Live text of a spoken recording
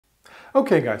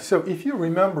Okay guys, so if you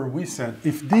remember, we said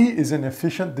if D is an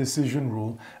efficient decision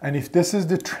rule and if this is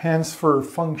the transfer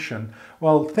function,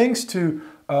 well, thanks to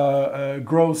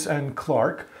Gross and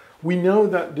Clark, we know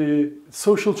that the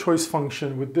social choice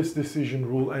function with this decision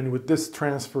rule and with this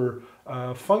transfer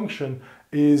function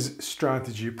is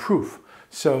strategy proof.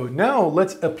 So now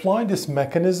let's apply this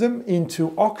mechanism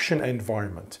into auction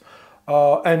environment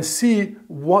and see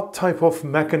what type of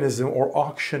mechanism or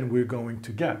auction we're going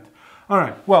to get. All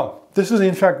right, well, this is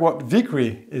in fact what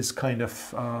Vickrey is kind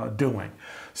of doing.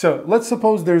 So let's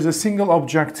suppose there's a single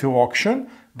object to auction.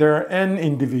 There are n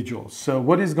individuals. So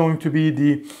what is going to be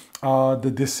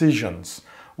the decisions?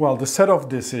 Well, the set of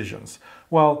decisions.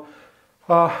 Well,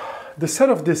 the set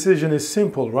of decision is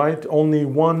simple, right? Only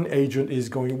one agent is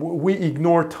going, we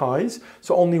ignore ties,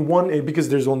 so only one, because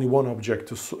there's only one object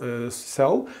to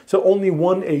sell, so only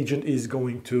one agent is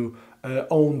going to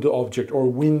own the object or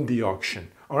win the auction.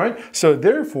 All right, so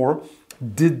therefore,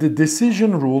 the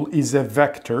decision rule is a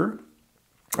vector.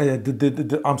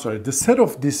 The set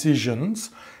of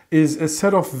decisions is a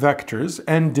set of vectors,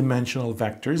 n-dimensional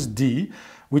vectors, D,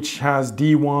 which has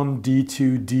D1,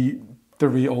 D2,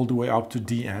 D3, all the way up to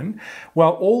Dn.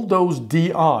 Well, all those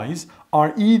Di's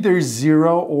are either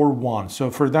 0 or 1.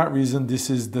 So for that reason, this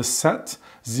is the set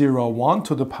 0, 1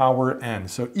 to the power n.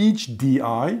 So each Di,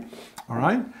 all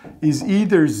right, is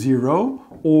either 0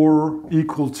 or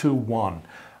equal to 1.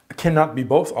 Cannot be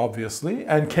both, obviously,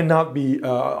 and cannot be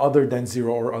other than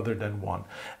 0 or other than 1.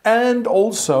 And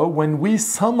also, when we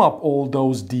sum up all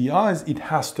those Di's, it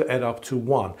has to add up to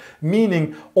 1,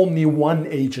 meaning only one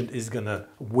agent is going to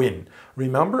win.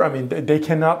 Remember, I mean, they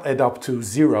cannot add up to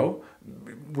 0,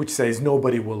 which says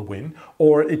nobody will win,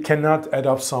 or it cannot add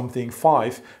up something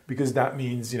 5, because that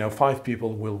means, 5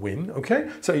 people will win, okay?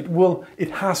 So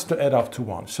it has to add up to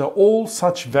 1. So all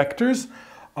such vectors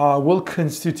will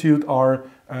constitute our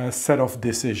set of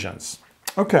decisions.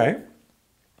 Okay,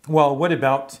 well, what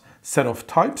about set of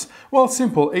types? Well,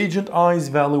 simple. Agent I's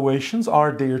valuations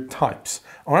are their types.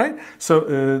 All right, so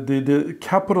the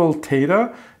capital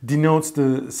theta denotes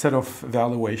the set of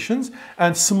valuations,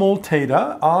 and small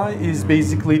theta I is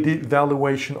basically the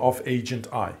valuation of agent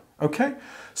I. Okay,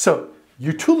 so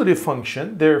utility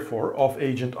function, therefore, of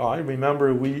agent I,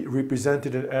 remember we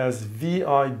represented it as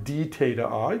VI d theta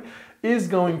I, is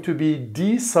going to be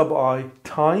d sub I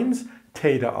times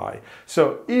theta I.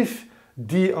 So if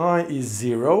di is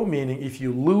 0, meaning if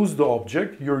you lose the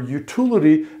object, your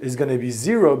utility is going to be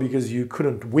 0 because you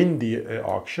couldn't win the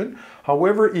auction.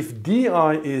 However, if di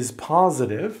is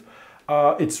positive,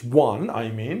 it's 1, I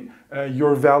mean,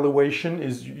 your valuation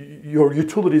is, your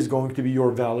utility is going to be your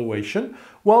valuation.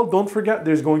 Well, don't forget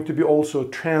there's going to be also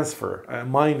transfer,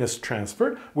 minus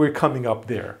transfer. We're coming up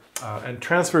there. And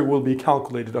transfer will be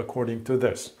calculated according to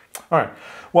this. All right.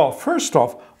 Well, first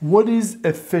off, what is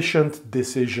efficient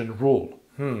decision rule?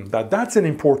 That's an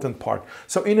important part.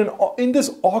 So in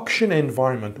this auction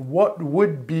environment, what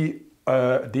would be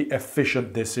the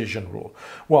efficient decision rule?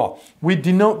 Well, we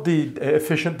denote the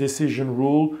efficient decision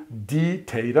rule d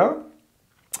theta.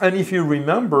 And if you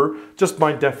remember, just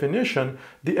by definition,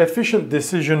 the efficient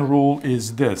decision rule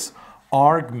is this: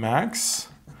 argmax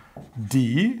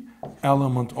d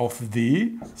element of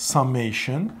v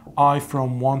summation I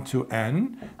from 1 to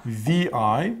n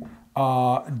vi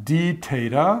d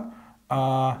theta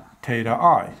theta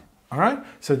I. All right,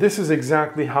 so this is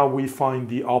exactly how we find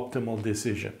the optimal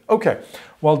decision. Okay,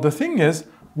 well, the thing is,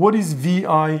 what is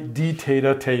vi d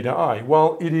theta theta I?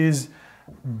 Well, it is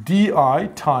di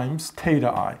times theta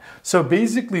I. So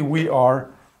basically we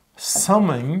are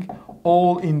summing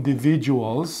all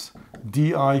individuals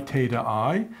di theta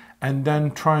I and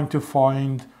then trying to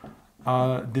find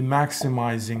the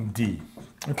maximizing d.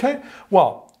 Okay,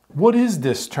 well, what is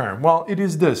this term? Well, it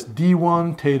is this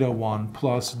d1 theta 1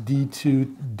 plus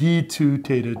d2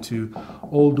 theta 2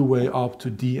 all the way up to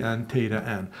dn theta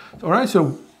n. All right,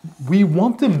 so we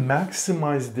want to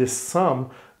maximize this sum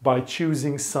by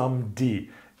choosing some d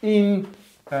in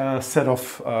a set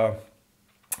of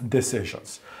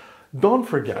decisions. Don't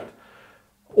forget,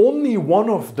 only one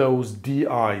of those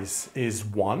di's is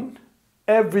 1.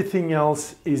 Everything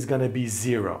else is going to be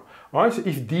 0. All right, so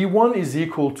if d1 is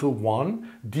equal to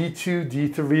 1, d2,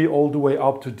 d3, all the way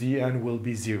up to dn will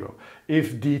be 0.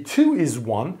 If d2 is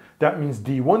 1, that means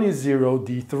d1 is 0,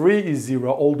 d3 is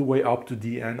 0, all the way up to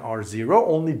dn are 0,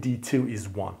 only d2 is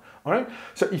 1. All right,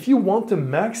 so if you want to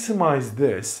maximize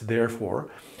this, therefore,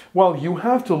 well, you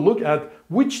have to look at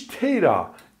which theta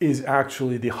is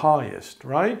actually the highest,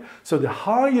 right? So the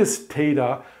highest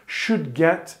theta should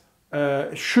get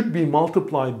should be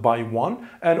multiplied by 1,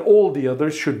 and all the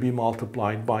others should be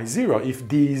multiplied by 0 if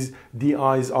these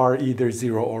di's are either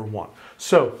 0 or 1.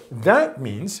 So that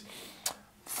means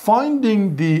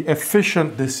finding the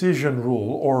efficient decision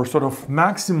rule, or sort of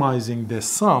maximizing this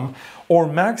sum or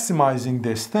maximizing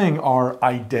this thing, are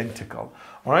identical.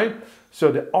 All right?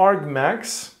 So the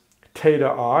argmax theta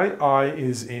I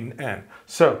is in n.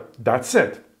 So that's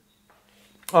it.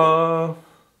 Well,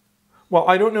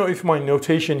 I don't know if my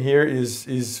notation here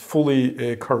is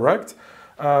fully correct.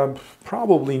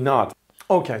 Probably not.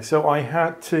 Okay, so I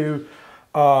had to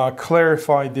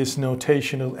clarify this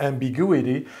notational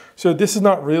ambiguity. So this is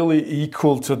not really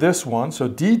equal to this one. So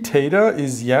d theta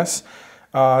is, yes,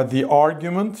 the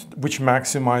argument which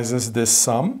maximizes this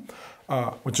sum,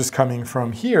 which is coming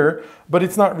from here, but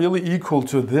it's not really equal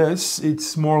to this.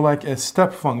 It's more like a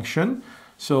step function.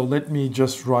 So let me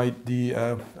just write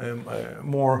the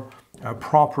more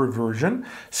proper version.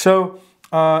 So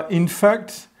in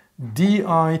fact, di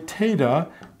theta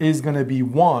is going to be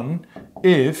 1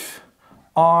 if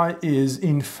I is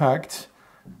in fact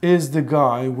is the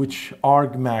guy which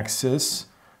argmaxes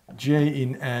j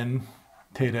in n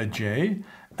theta j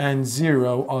and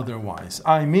 0 otherwise.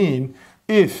 I mean,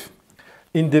 if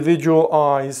individual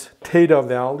i's theta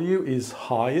value is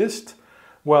highest,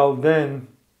 well then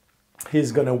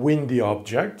he's going to win the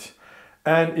object.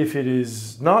 And if it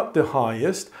is not the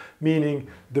highest, meaning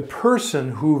the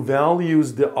person who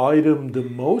values the item the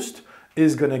most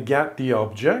is going to get the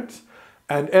object,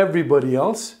 and everybody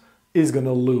else is going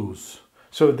to lose.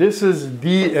 So this is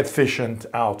the efficient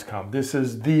outcome. This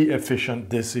is the efficient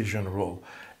decision rule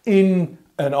in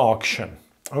an auction.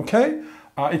 Okay?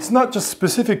 It's not just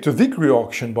specific to Vickrey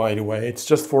auction, by the way. It's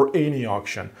just for any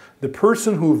auction. The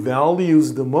person who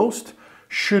values the most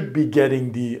should be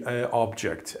getting the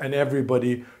object, and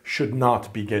everybody should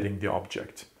not be getting the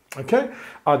object. Okay?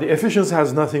 The efficiency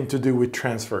has nothing to do with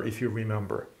transfer, if you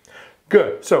remember.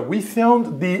 Good. So we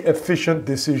found the efficient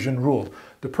decision rule.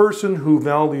 The person who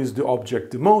values the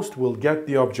object the most will get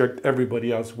the object,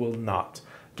 everybody else will not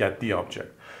get the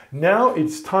object. Now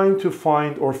it's time to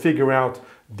find or figure out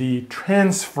the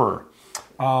transfer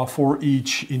for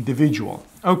each individual.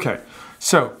 Okay,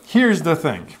 so here's the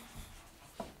thing.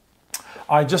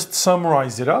 I just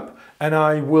summarize it up, and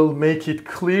I will make it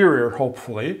clearer,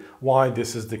 hopefully, why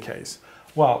this is the case.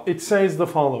 Well, it says the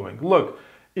following. Look,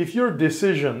 if your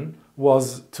decision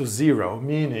was to 0,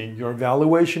 meaning your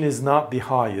valuation is not the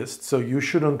highest, so you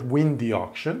shouldn't win the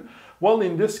auction, well,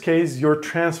 in this case, your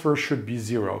transfer should be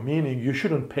 0, meaning you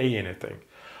shouldn't pay anything.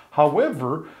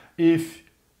 However, if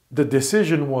the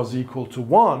decision was equal to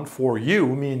 1 for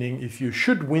you, meaning if you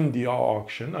should win the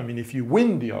auction, I mean if you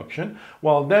win the auction,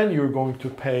 well then you're going to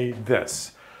pay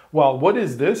this. Well, what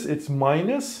is this? It's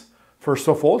minus, first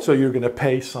of all, so you're going to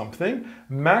pay something.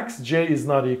 Max j is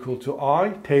not equal to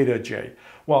I theta j.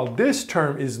 Well, this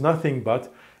term is nothing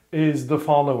but is the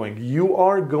following. You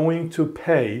are going to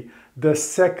pay the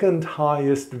second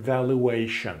highest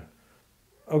valuation.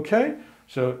 Okay?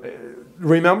 So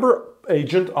remember,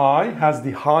 agent I has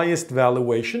the highest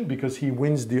valuation because he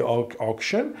wins the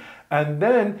auction. And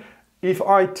then if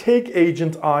I take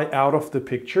agent I out of the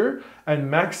picture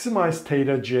and maximize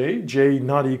theta j, j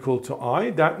not equal to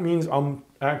I, that means I'm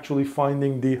actually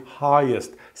finding the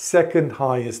highest, second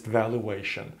highest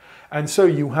valuation. And so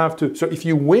you have to, so if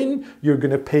you win, you're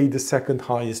going to pay the second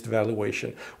highest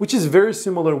valuation, which is very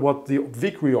similar what the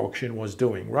Vickrey auction was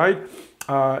doing, right?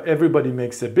 Everybody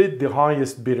makes a bid, the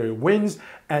highest bidder wins,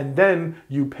 and then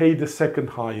you pay the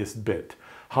second highest bid.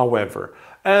 However,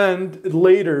 and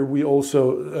later we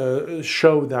also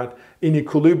show that in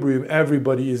equilibrium,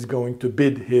 everybody is going to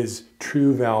bid his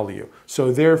true value.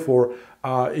 So therefore,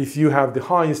 if you have the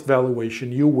highest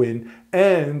valuation, you win,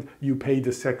 and you pay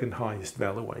the second highest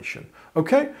valuation.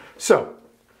 Okay, so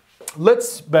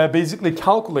let's basically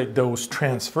calculate those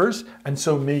transfers, and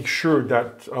so make sure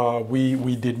that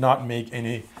we did not make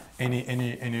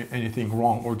anything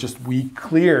wrong, or just we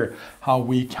clear how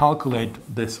we calculate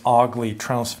this ugly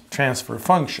transfer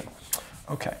function.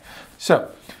 Okay,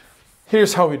 so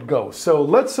here's how it goes. So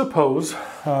let's suppose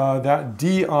that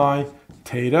di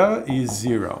theta is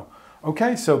 0.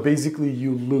 Okay, so basically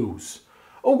you lose.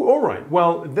 Oh, all right.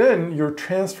 Well, then your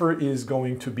transfer is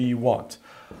going to be what?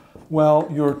 Well,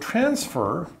 your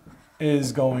transfer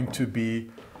is going to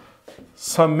be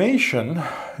summation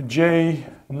j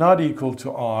not equal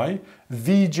to I,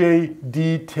 vj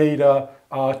d theta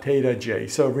theta j.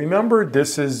 So remember,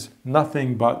 this is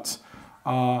nothing but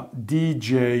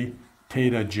dj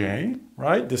theta j,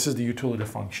 right? This is the utility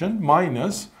function,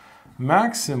 minus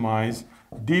maximize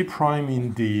d prime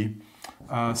in d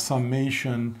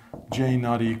summation j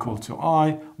not equal to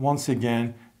I. Once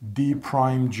again, d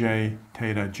prime j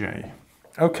theta j.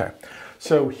 Okay,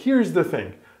 so here's the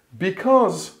thing.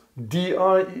 Because di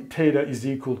theta is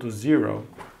equal to 0,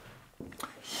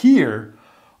 here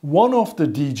one of the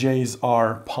dj's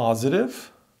are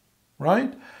positive,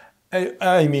 right?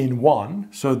 I mean 1.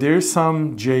 So there's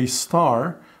some j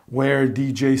star where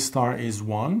dj star is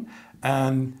 1,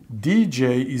 and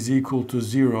dj is equal to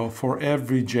 0 for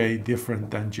every j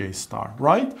different than j star,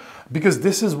 right? Because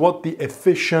this is what the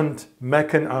efficient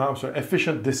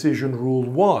decision rule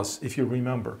was, if you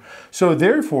remember. So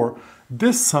therefore,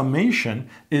 this summation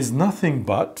is nothing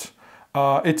but,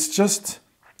 it's just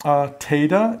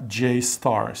theta j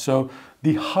star. So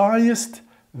the highest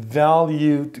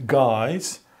valued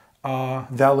guy's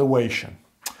valuation.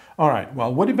 All right,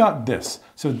 well, what about this?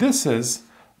 So this is,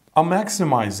 I'm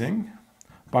maximizing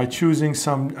by choosing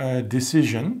some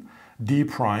decision, d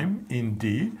prime in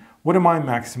d. What am I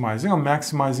maximizing? I'm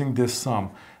maximizing this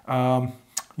sum.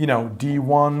 You know,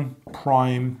 d1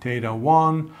 prime theta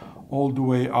 1 all the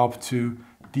way up to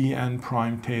dn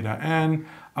prime theta n.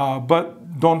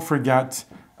 But don't forget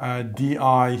di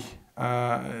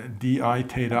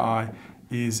theta I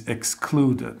is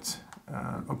excluded.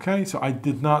 Okay, so I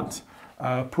did not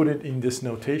put it in this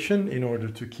notation in order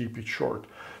to keep it short.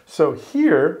 So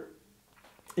here,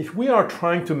 if we are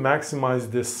trying to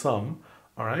maximize this sum,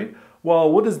 all right,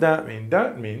 well, what does that mean?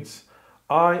 That means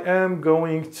I am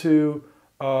going to,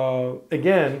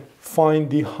 again, find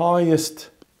the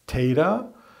highest theta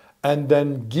and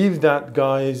then give that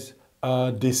guy's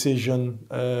decision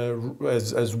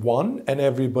as 1 and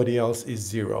everybody else is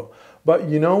 0. But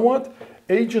you know what?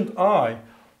 Agent I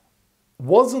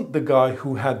wasn't the guy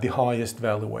who had the highest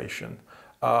valuation.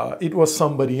 It was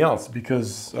somebody else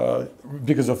because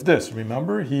of this.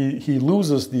 Remember, he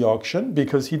loses the auction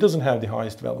because he doesn't have the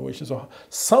highest valuation. So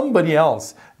somebody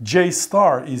else, J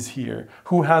star, is here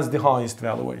who has the highest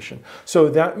valuation. So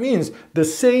that means the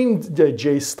same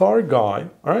J star guy,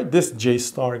 all right, this J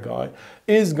star guy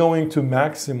is going to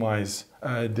maximize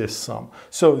this sum.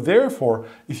 So therefore,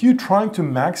 if you're trying to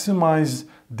maximize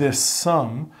this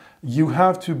sum, you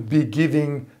have to be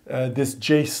giving this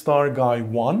J star guy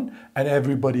 1 and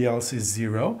everybody else is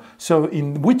 0. So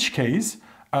in which case,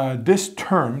 this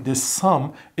term, this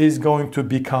sum, is going to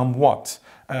become what?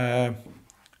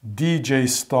 dj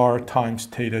star times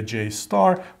theta j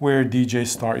star, where dj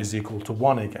star is equal to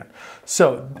 1 again.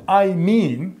 So I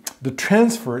mean, the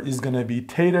transfer is going to be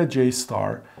theta j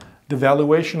star, the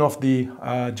valuation of the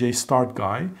j star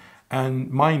guy, and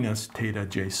minus theta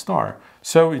j star.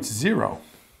 So it's 0.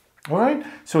 All right,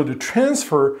 so the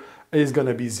transfer is going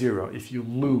to be 0 if you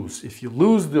lose. If you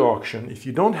lose the auction, if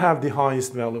you don't have the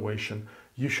highest valuation,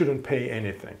 you shouldn't pay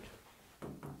anything.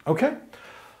 Okay?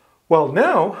 Well,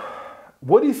 now,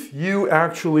 what if you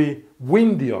actually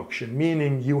win the auction,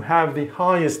 meaning you have the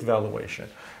highest valuation?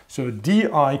 So di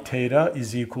theta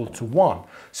is equal to 1.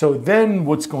 So then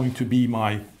what's going to be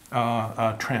my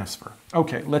transfer?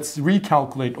 Okay, let's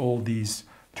recalculate all these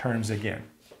terms again.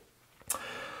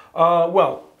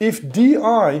 Well, if di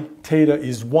theta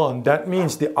is 1, that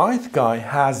means the ith guy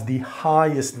has the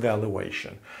highest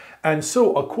valuation. And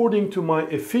so according to my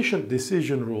efficient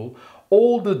decision rule,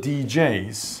 all the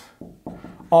dj's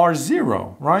are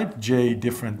 0, right? J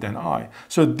different than I.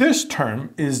 So this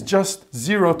term is just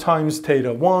 0 times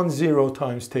theta 1, 0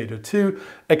 times theta 2,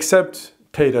 except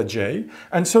theta j.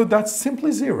 And so that's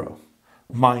simply 0.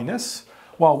 Minus,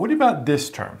 well, what about this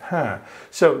term?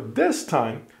 So this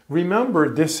time,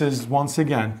 remember, this is, once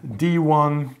again,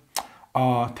 d1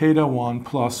 theta 1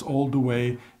 plus all the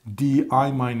way di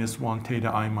minus 1 theta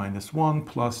I minus 1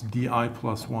 plus di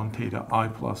plus 1 theta I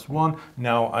plus 1.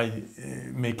 Now I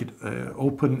make it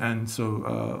open and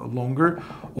so longer.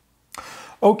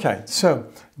 Okay, so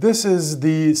this is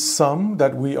the sum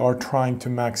that we are trying to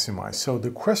maximize. So the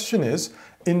question is,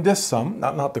 in this sum,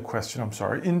 not the question, I'm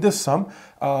sorry, in this sum,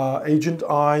 agent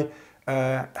I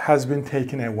has been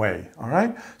taken away, all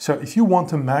right? So if you want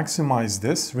to maximize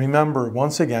this, remember,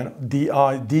 once again,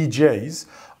 dj's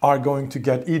are going to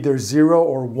get either 0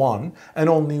 or 1, and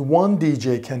only one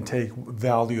dj can take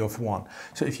value of 1.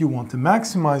 So if you want to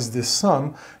maximize this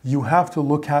sum, you have to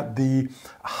look at the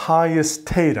highest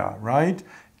theta, right?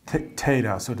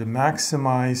 Theta, so to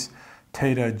maximize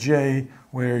theta j,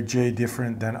 where j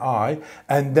different than I,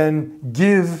 and then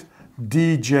give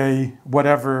dj,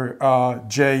 whatever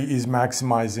j is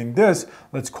maximizing this,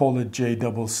 let's call it j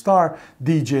double star,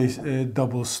 dj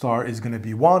double star is going to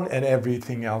be 1 and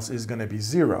everything else is going to be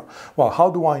 0. Well, how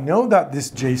do I know that this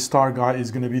j star guy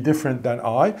is going to be different than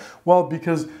I? Well,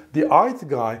 because the ith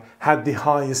guy had the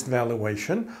highest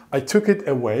valuation, I took it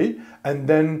away, and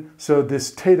then so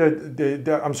this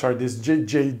this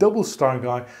j double star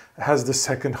guy has the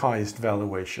second highest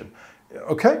valuation.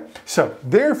 Okay, so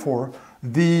therefore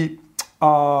the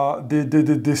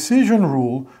decision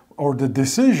rule, or the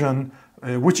decision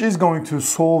which is going to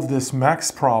solve this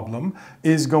max problem,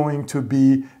 is going to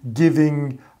be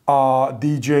giving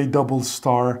dj double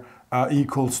star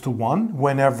equals to 1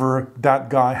 whenever that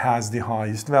guy has the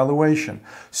highest valuation.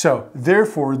 So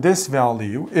therefore this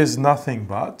value is nothing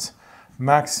but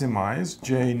maximize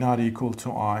j not equal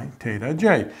to I theta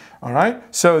j. All right,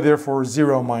 so therefore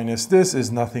 0 minus this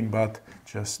is nothing but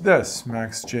just this,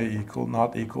 max j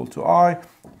not equal to I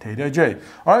theta j.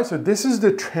 All right, so this is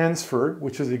the transfer,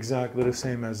 which is exactly the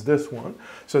same as this one.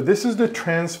 So this is the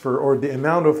transfer, or the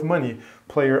amount of money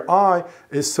player I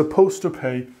is supposed to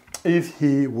pay if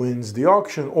he wins the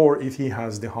auction, or if he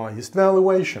has the highest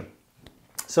valuation.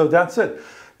 So that's it.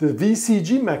 The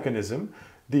VCG mechanism,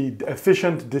 the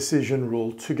efficient decision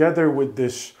rule, together with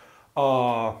this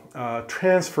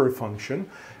transfer function,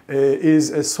 is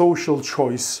a social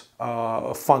choice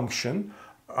function,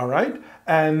 all right?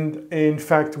 And in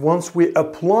fact, once we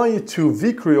apply it to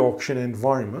Vickrey auction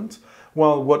environment,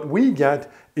 well, what we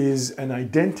get is an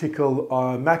identical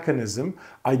mechanism,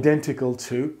 identical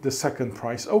to the second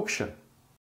price auction.